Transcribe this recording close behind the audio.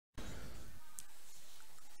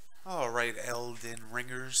Alright, Elden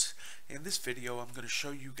Ringers, in this video I'm going to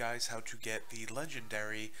show you guys how to get the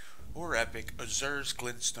legendary or epic Azur's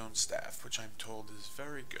Glinstone staff, which I'm told is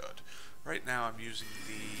very good. Right now I'm using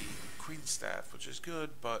the Queen staff, which is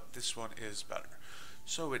good, but this one is better.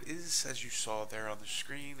 So it is, as you saw there on the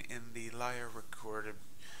screen, in the Lyre Recorded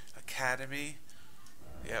Academy.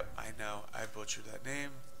 Yep, I know, I butchered that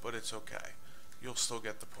name, but it's okay. You'll still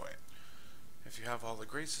get the point. If you have all the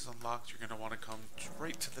graces unlocked, you're going to want to come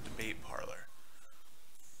right to the debate parlor.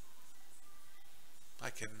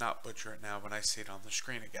 I cannot butcher it now when I see it on the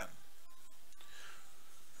screen again.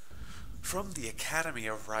 From the Academy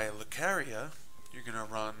of Lucaria, you're going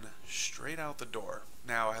to run straight out the door.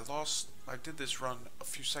 Now, I did this run a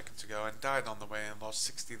few seconds ago and died on the way and lost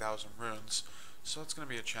 60,000 runes, so it's going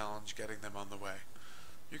to be a challenge getting them on the way.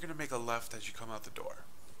 You're going to make a left as you come out the door.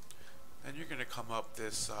 Then you're going to come up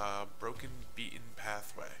this broken, beaten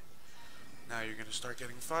pathway. Now you're going to start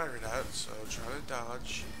getting fired at, so try to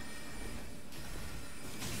dodge.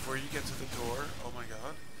 Before you get to the door, oh my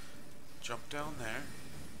god, jump down there.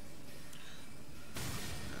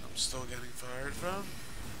 And I'm still getting fired from.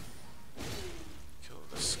 Kill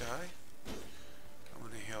this guy. I'm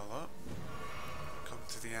going to heal up. Come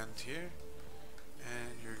to the end here.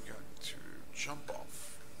 And you're going to jump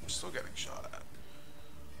off. I'm still getting shot at.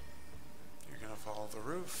 You're going to follow the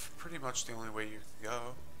roof, pretty much the only way you can go.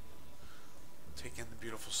 Take in the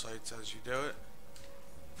beautiful sights as you do it.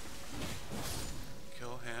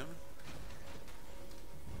 Kill him.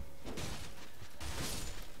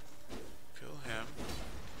 Kill him.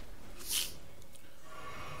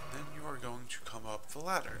 Then you are going to come up the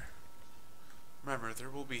ladder. Remember, there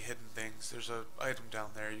will be hidden things. There's an item down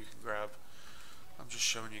there you can grab. I'm just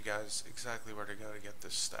showing you guys exactly where to go to get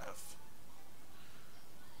this staff.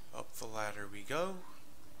 Up the ladder we go.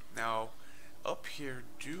 Now, up here,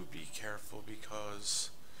 do be careful because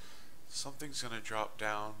something's going to drop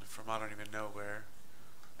down from I don't even know where.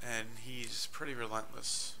 And he's pretty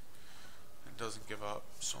relentless and doesn't give up.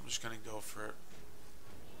 So I'm just going to go for it.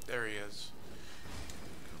 There he is.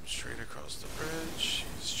 Come straight across the bridge.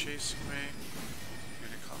 He's chasing me. I'm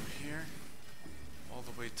going to come here all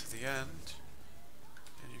the way to the end.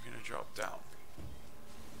 And you're going to drop down.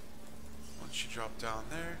 Once you drop down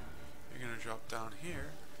there, you're going to drop down here,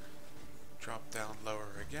 drop down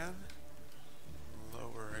lower again,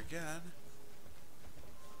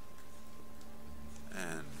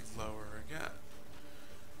 and lower again.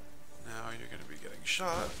 Now you're going to be getting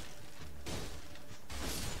shot.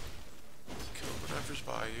 Kill whatever's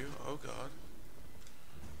by you. Oh god.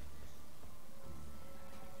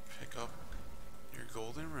 Pick up your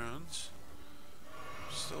golden runes.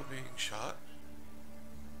 Still being shot.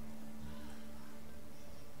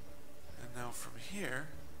 Now from here,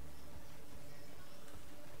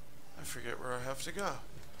 I forget where I have to go.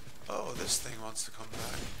 Oh, this thing wants to come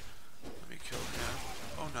back. Let me kill him.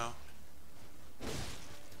 Oh no.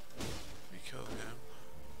 Let me kill him.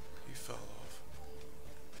 He fell off.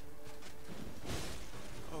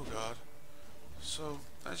 Oh god. So,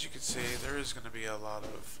 as you can see, there is going to be a lot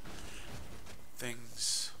of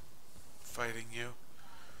things fighting you.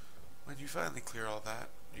 When you finally clear all that,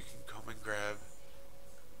 you can come and grab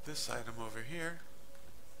this item over here.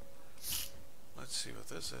 Let's see what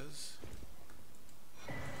this is.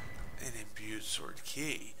 An imbued sword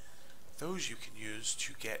key. Those you can use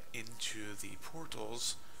to get into the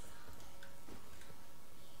portals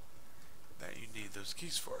that you need those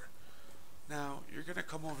keys for. Now, you're going to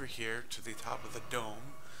come over here to the top of the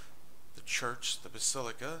dome, the church, the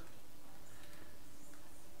basilica.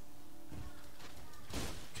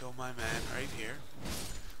 Kill my man right here.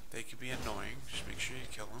 They can be annoying, just make sure you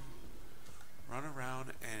kill them. Run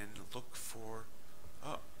around and look for...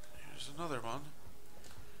 Oh, here's another one.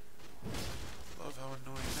 Love how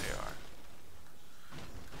annoying they are.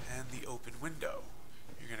 And the open window.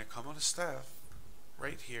 You're going to come on a staff,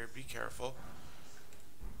 right here, be careful.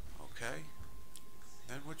 Okay.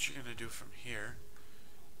 Then what you're going to do from here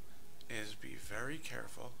is be very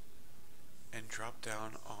careful and drop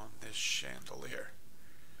down on this chandelier.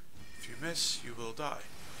 If you miss, you will die.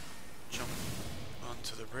 Jump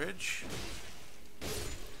onto the bridge.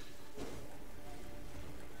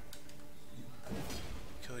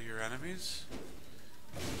 Kill your enemies.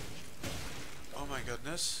 Oh my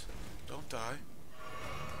goodness. Don't die.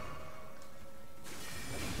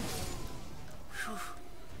 Whew.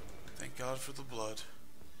 Thank God for the blood.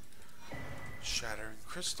 Shattering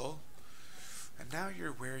crystal. And now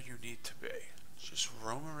you're where you need to be. Just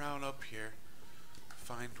roam around up here.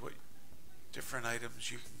 Find what different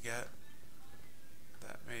items you can get.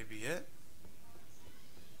 That may be it.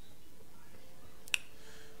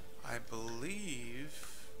 I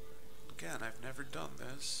believe again, I've never done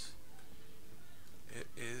this. It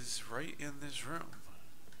is right in this room.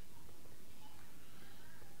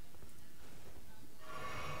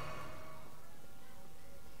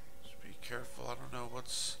 Just be careful. I don't know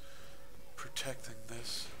what's protecting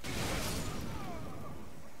this.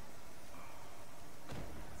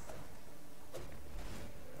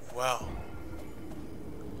 Well,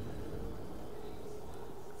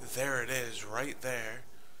 there it is, right there.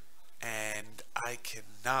 And I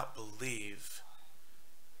cannot believe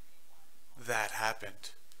that happened.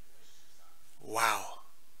 Wow.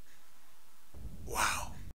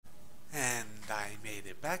 Wow. And I made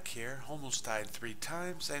it back here, almost died 3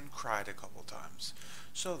 times, and cried a couple times.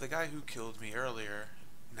 So the guy who killed me earlier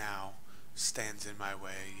now stands in my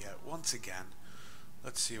way yet once again.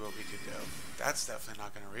 Let's see what we can do. That's definitely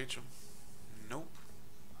not going to reach him. Nope.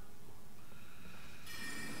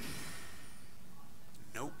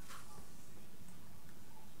 Nope.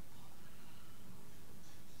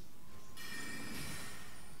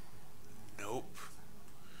 Nope.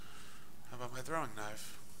 How about my throwing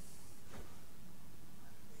knife?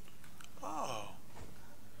 Oh.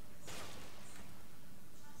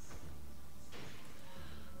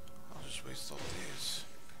 I'll just waste all these.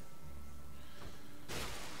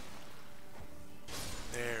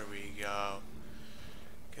 There we go.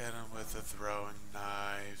 Get him with the throwing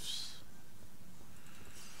knives.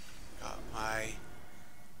 Got my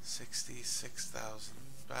 66,000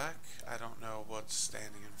 back. I don't know what's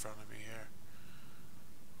standing in front of me here.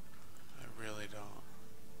 I really don't.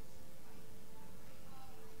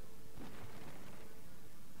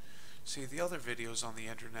 See, the other videos on the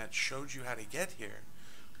internet showed you how to get here,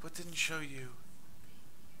 but didn't show you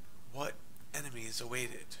what enemies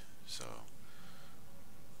awaited. So,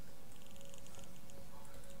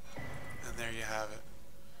 and there you have it.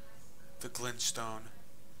 The Glinstone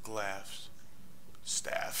glass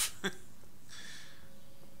staff.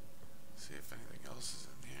 See if anything else is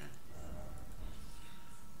in here.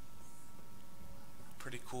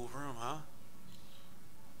 Pretty cool room, huh?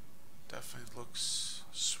 Definitely looks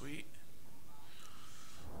sweet.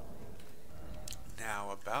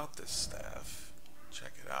 Now about this staff,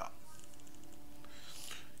 check it out.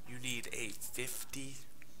 You need a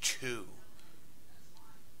 52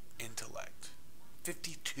 intellect.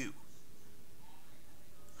 52.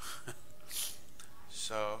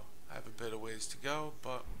 So I have a bit of ways to go,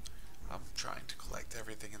 but I'm trying to collect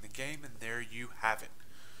everything in the game, and there you have it.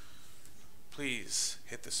 Please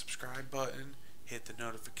hit the subscribe button, hit the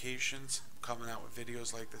notifications. I'm coming out with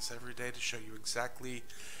videos like this every day to show you exactly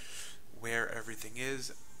where everything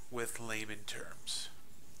is with layman terms.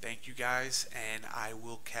 Thank you guys, and I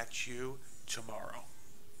will catch you tomorrow.